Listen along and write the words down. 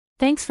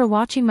Thanks for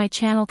watching my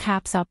channel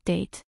Kaps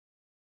update.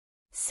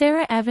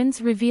 Sara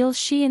Evans reveals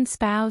she and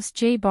spouse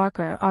Jay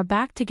Barker are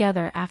back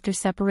together after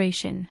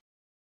separation.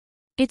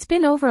 It's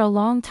been over a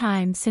long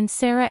time since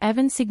Sara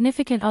Evans'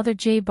 significant other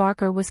Jay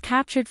Barker was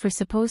captured for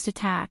supposed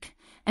attack,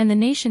 and the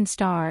Nation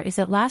star is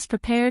at last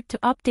prepared to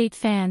update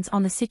fans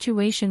on the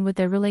situation with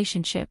their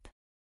relationship.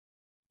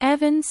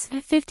 Evans,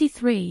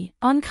 53,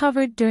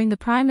 uncovered during the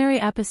primary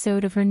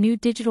episode of her new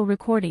digital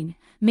recording,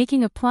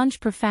 Making a Plunge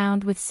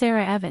Profound with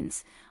Sara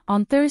Evans,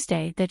 on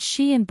Thursday that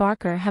she and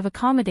Barker have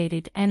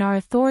accommodated and are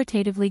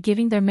authoritatively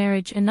giving their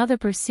marriage another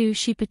pursue.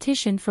 She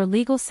petitioned for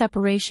legal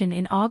separation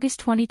in August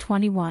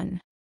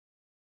 2021.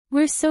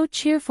 "We're so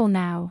cheerful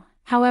now,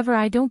 however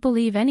I don't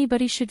believe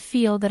anybody should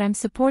feel that I'm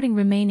supporting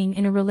remaining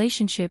in a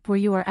relationship where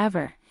you are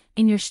ever,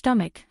 in your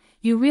stomach,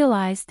 you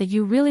realize that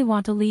you really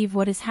want to leave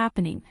what is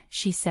happening,"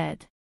 she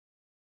said.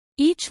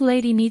 "Each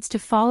lady needs to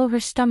follow her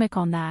stomach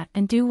on that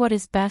and do what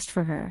is best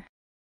for her.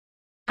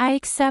 I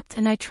accept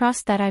and I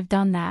trust that I've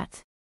done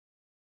that."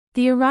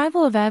 The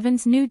arrival of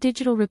Evans' new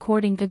digital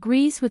recording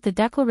agrees with the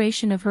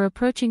declaration of her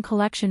approaching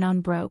collection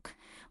Unbroke,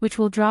 which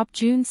will drop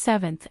June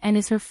 7 and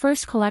is her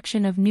first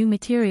collection of new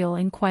material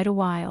in quite a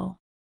while.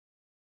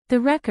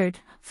 The record,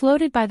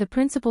 floated by the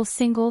principal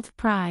single,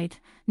 Pride,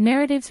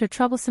 narratives her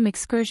troublesome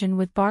excursion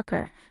with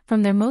Barker,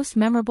 from their most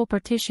memorable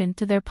partition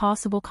to their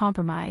possible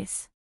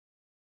compromise.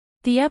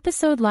 The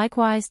episode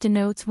likewise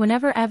denotes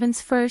whenever Evans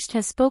first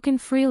has spoken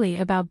freely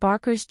about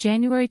Barker's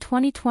January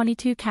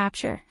 2022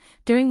 capture,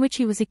 during which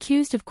he was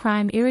accused of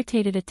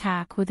crime-irritated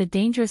attack with a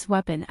dangerous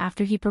weapon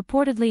after he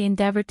purportedly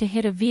endeavored to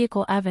hit a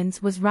vehicle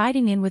Evans was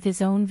riding in with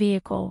his own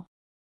vehicle.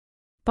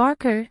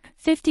 Barker,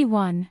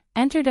 51,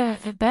 entered a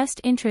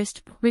best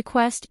interest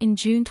request in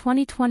June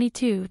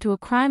 2022 to a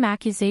crime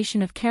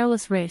accusation of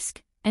careless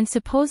risk, and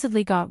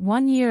supposedly got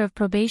 1 year of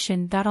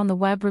probation. On the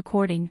web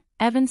recording,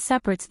 Evans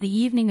separates the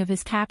evening of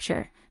his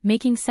capture,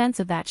 making sense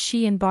of that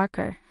she and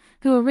Barker,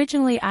 who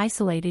originally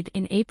isolated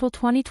in April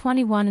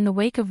 2021 in the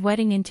wake of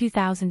wedding in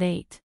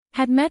 2008,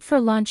 had met for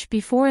lunch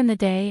before in the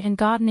day and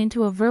gotten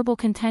into a verbal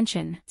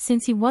contention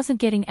since he wasn't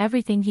getting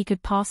everything he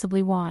could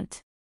possibly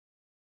want.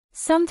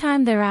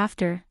 Sometime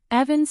thereafter,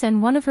 Evans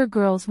and one of her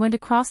girls went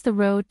across the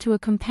road to a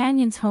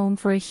companion's home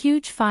for a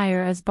huge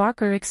fire as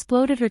Barker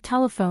exploded her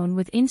telephone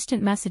with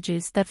instant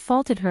messages that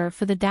faulted her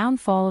for the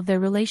downfall of their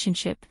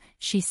relationship,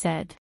 she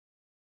said.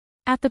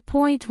 At the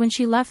point when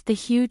she left the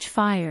huge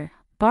fire,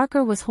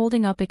 Barker was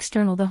holding up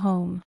external the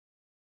home.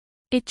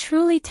 "It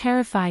truly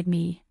terrified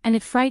me, and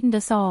it frightened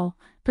us all,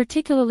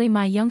 particularly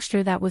my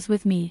youngster that was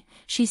with me,"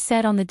 she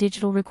said on the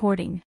digital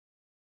recording.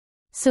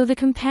 "So the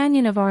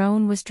companion of our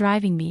own was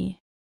driving me.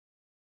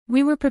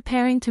 We were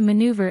preparing to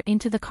maneuver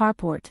into the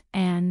carport,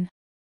 and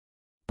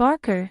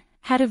Barker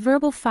had a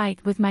verbal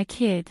fight with my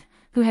kid,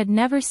 who had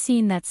never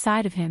seen that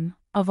side of him,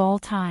 of all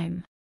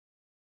time.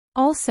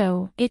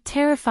 Also, it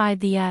terrified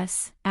the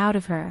s out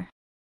of her."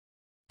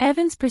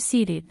 Evans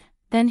proceeded,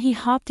 "Then he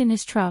hopped in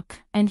his truck,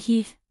 and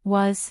he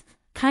was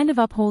kind of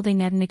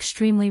upholding at an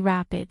extremely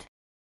rapid.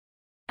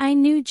 I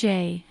knew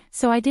Jay,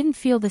 so I didn't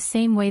feel the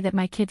same way that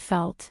my kid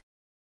felt.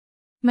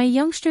 My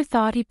youngster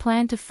thought he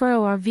planned to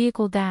furrow our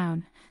vehicle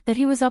down, that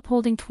he was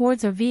upholding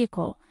towards our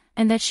vehicle,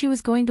 and that she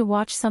was going to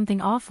watch something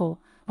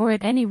awful, or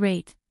at any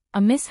rate, a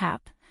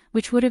mishap,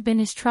 which would have been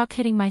his truck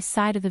hitting my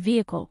side of the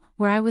vehicle,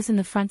 where I was in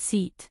the front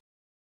seat.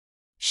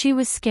 She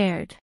was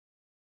scared."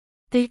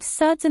 The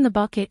 "suds in the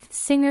bucket"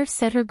 singer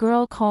said her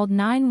girl called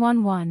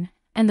 911,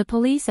 and the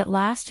police at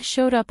last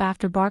showed up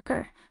after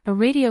Barker, a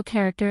radio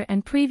character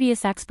and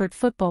previous expert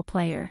football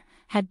player,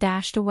 had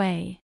dashed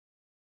away.